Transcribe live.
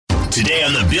Today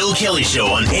on the Bill Kelly Show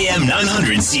on AM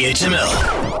 900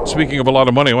 CHML. Speaking of a lot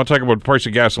of money, I want to talk about the price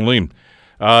of gasoline.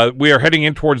 We are heading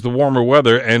in towards the warmer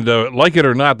weather, and like it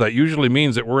or not, that usually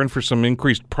means that we're in for some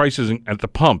increased prices at the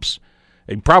pumps.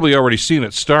 You've probably already seen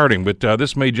it starting, but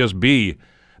this may just be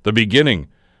the beginning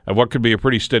of what could be a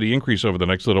pretty steady increase over the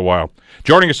next little while.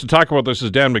 Joining us to talk about this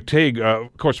is Dan McTeague,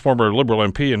 of course, former Liberal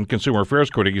MP and consumer affairs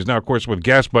critic. He's now, of course, with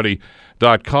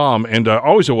GasBuddy.com, and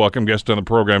always a welcome guest on the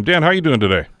program. Dan, how are you doing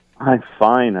today? I'm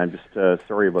fine. I'm just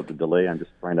sorry about the delay. I'm just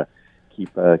trying to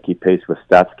keep pace with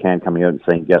StatsCan coming out and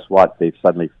saying, guess what? They've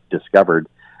suddenly discovered,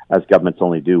 as governments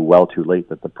only do, well too late,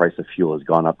 that the price of fuel has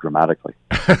gone up dramatically.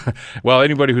 Well,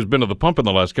 anybody who's been to the pump in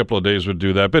the last couple of days would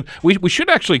do that. But we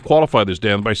should actually qualify this,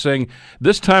 Dan, by saying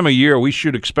this time of year we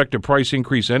should expect a price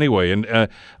increase anyway. And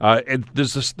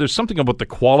there's something about the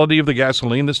quality of the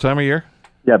gasoline this time of year?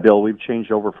 Yeah, Bill, we've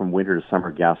changed over from winter to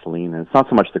summer gasoline, and it's not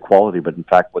so much the quality, but in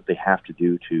fact what they have to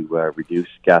do to reduce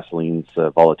gasoline's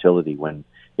volatility when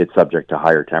it's subject to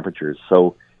higher temperatures.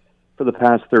 So for the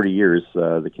past 30 years,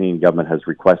 the Canadian government has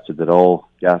requested that all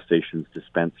gas stations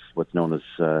dispense what's known as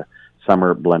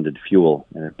summer blended fuel.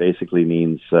 And it basically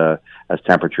means as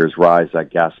temperatures rise, that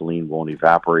gasoline won't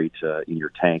evaporate in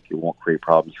your tank. It won't create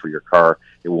problems for your car.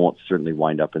 It won't certainly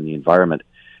wind up in the environment.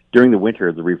 During the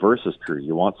winter, the reverse is true.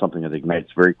 You want something that ignites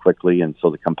very quickly, and so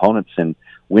the components in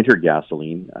winter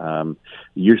gasoline,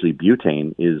 usually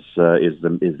butane, is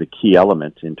the key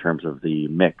element in terms of the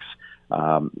mix.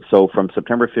 So from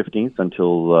September 15th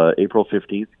until April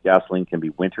 15th, gasoline can be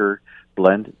winter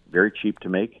blend, very cheap to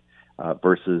make,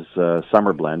 versus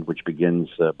summer blend, which begins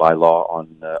by law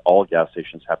on all gas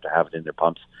stations have to have it in their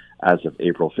pumps as of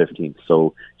April 15th.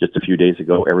 So just a few days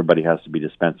ago, everybody has to be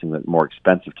dispensing the more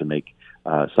expensive to make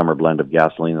summer blend of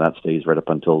gasoline, and that stays right up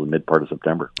until the mid part of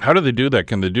September. How do they do that?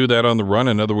 Can they do that on the run?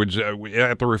 In other words,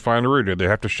 at the refinery, or do they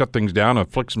have to shut things down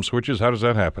and flick some switches? How does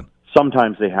that happen?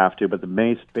 Sometimes they have to, but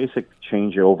the basic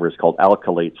changeover is called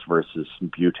alkylates versus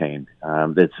butane.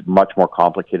 It's much more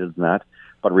complicated than that,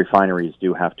 but refineries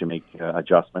do have to make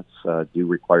adjustments, do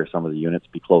require some of the units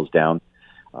be closed down,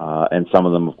 and some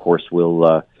of them, of course,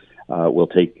 will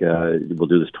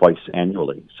do this twice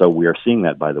annually. So we are seeing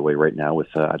that, by the way, right now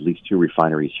with at least 2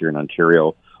 refineries here in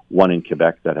Ontario, one in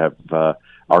Quebec that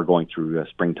are going through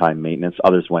springtime maintenance.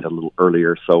 Others went a little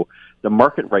earlier. So the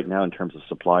market right now in terms of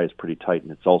supply is pretty tight,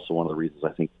 and it's also one of the reasons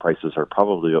I think prices are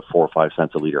probably 4 or 5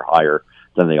 cents a liter higher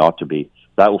than they ought to be.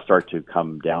 That will start to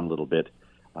come down a little bit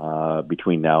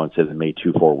between now and, say, the May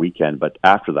 2-4 weekend. But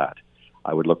after that,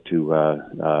 I would look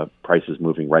to prices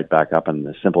moving right back up, and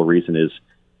the simple reason is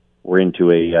we're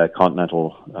into a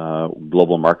continental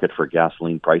global market for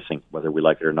gasoline pricing, whether we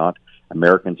like it or not.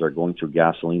 Americans are going through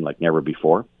gasoline like never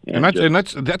before. And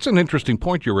that's an interesting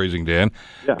point you're raising, Dan,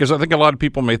 because I think a lot of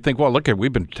people may think, well, look,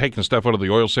 we've been taking stuff out of the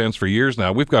oil sands for years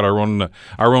now. We've got our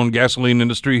own gasoline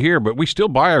industry here, but we still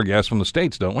buy our gas from the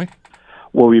States, don't we?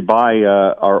 Well, we buy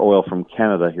our oil from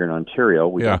Canada here in Ontario.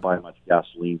 We don't buy much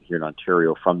gasoline here in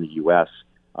Ontario from the U.S.,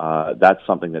 that's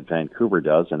something that Vancouver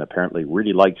does and apparently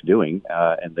really likes doing,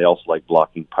 and they also like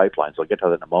blocking pipelines. I'll get to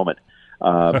that in a moment.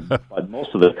 But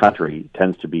most of the country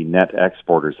tends to be net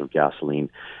exporters of gasoline.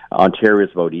 Ontario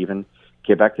is about even.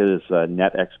 Quebec is a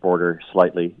net exporter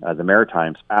slightly. The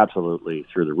Maritimes, absolutely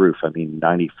through the roof. I mean,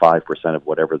 95% of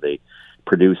whatever they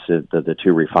produce at the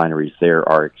 2 refineries there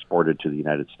are exported to the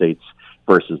United States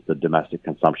versus the domestic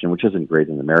consumption, which isn't great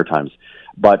in the Maritimes.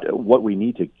 But what we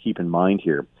need to keep in mind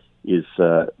here is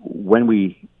when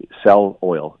we sell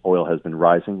oil has been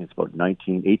rising. It's about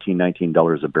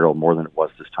 $19 a barrel more than it was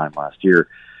this time last year.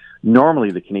 Normally,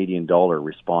 the Canadian dollar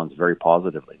responds very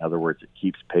positively. In other words, it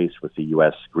keeps pace with the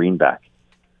U.S. greenback.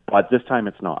 But this time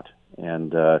it's not.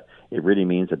 And it really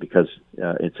means that because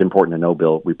it's important to know,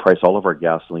 Bill, we price all of our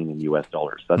gasoline in U.S.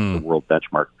 dollars. That's the world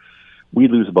benchmark. We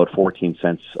lose about 14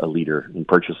 cents a liter in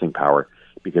purchasing power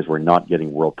because we're not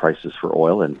getting world prices for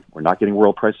oil, and we're not getting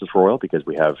world prices for oil because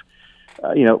we have,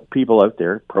 people out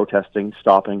there protesting,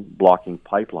 stopping, blocking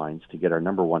pipelines to get our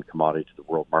number one commodity to the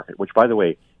world market, which, by the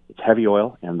way, it's heavy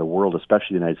oil, and the world,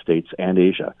 especially the United States and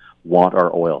Asia, want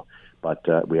our oil. But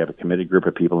we have a committed group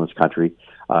of people in this country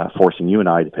forcing you and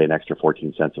I to pay an extra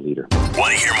 14 cents a liter.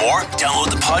 Want to hear more?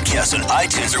 Download the podcast on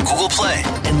iTunes or Google Play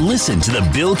and listen to The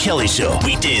Bill Kelly Show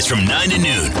weekdays from 9 to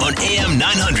noon on AM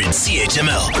 900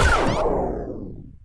 CHML.